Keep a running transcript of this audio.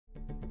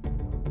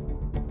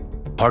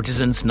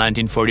Partisans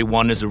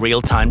 1941 is a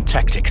real-time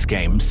tactics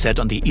game set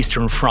on the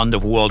Eastern Front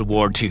of World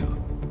War II.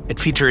 It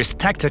features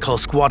tactical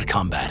squad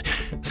combat,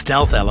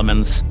 stealth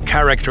elements,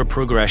 character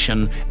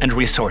progression, and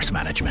resource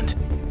management.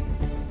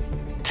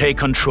 Take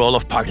control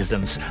of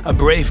Partisans, a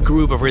brave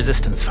group of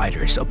resistance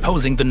fighters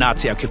opposing the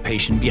Nazi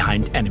occupation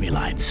behind enemy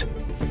lines.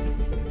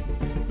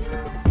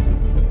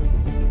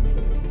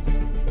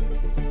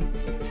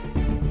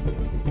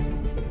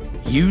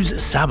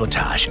 Use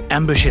sabotage,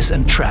 ambushes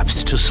and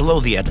traps to slow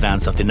the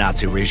advance of the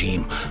Nazi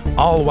regime,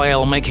 all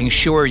while making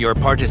sure your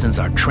partisans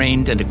are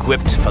trained and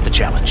equipped for the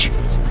challenge.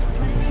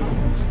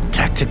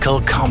 Tactical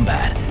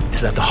combat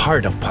is at the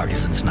heart of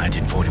Partisans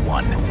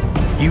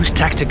 1941. Use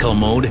tactical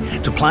mode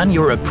to plan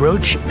your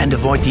approach and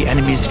avoid the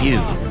enemy's view.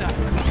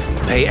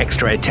 Pay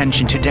extra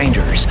attention to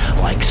dangers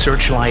like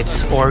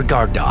searchlights or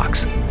guard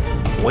dogs.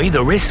 Weigh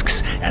the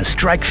risks and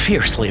strike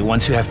fiercely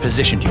once you have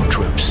positioned your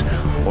troops,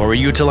 or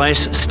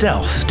utilize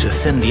stealth to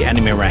thin the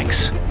enemy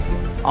ranks.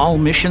 All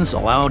missions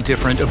allow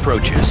different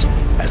approaches.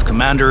 As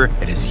commander,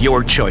 it is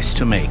your choice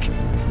to make.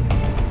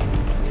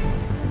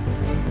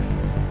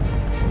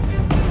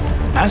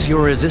 As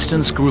your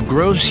resistance group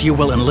grows, you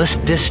will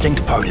enlist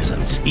distinct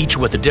partisans, each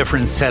with a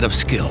different set of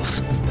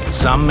skills.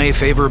 Some may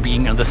favor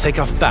being in the thick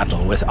of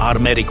battle with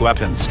automatic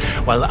weapons,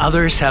 while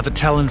others have a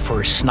talent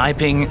for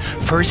sniping,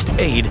 first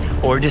aid,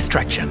 or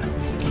distraction.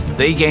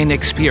 They gain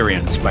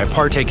experience by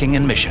partaking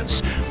in missions,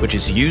 which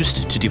is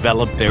used to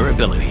develop their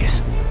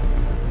abilities.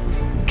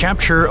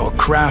 Capture or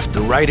craft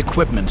the right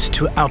equipment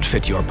to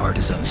outfit your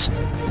partisans.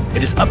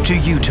 It is up to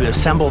you to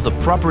assemble the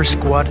proper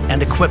squad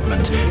and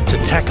equipment to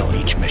tackle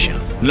each mission,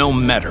 no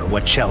matter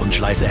what challenge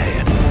lies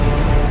ahead.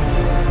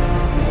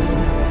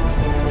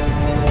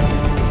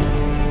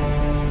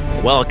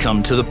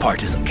 Welcome to the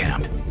Partisan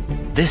Camp.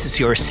 This is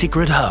your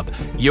secret hub,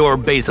 your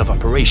base of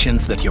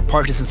operations that your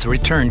partisans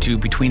return to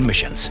between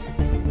missions.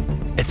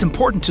 It's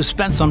important to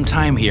spend some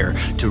time here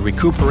to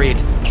recuperate,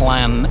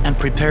 plan, and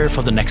prepare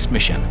for the next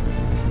mission.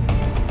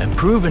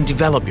 Improve and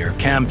develop your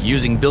camp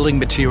using building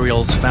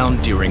materials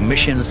found during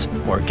missions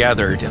or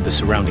gathered in the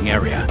surrounding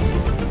area.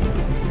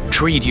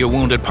 Treat your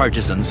wounded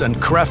partisans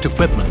and craft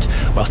equipment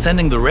while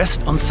sending the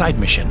rest on side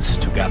missions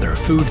to gather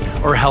food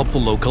or help the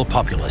local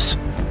populace.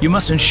 You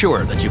must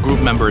ensure that your group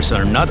members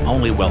are not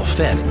only well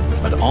fed,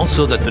 but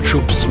also that the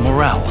troops'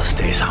 morale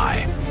stays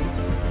high.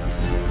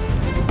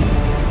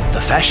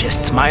 The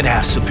fascists might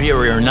have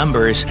superior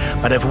numbers,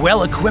 but if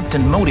well equipped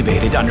and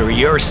motivated under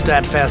your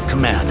steadfast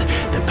command,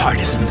 the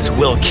partisans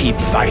will keep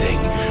fighting,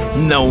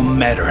 no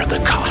matter the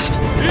cost.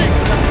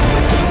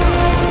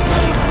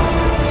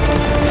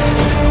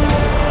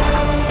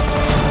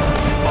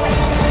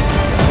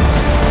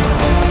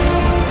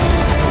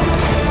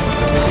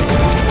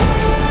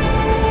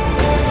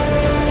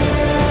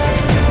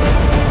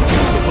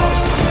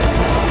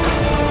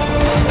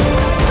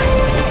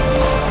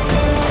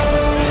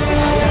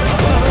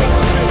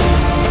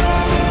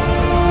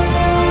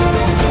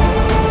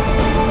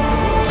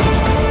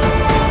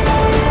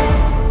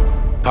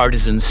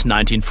 Partisans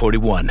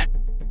 1941.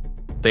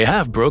 They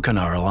have broken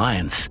our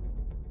alliance,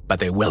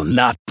 but they will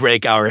not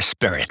break our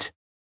spirit.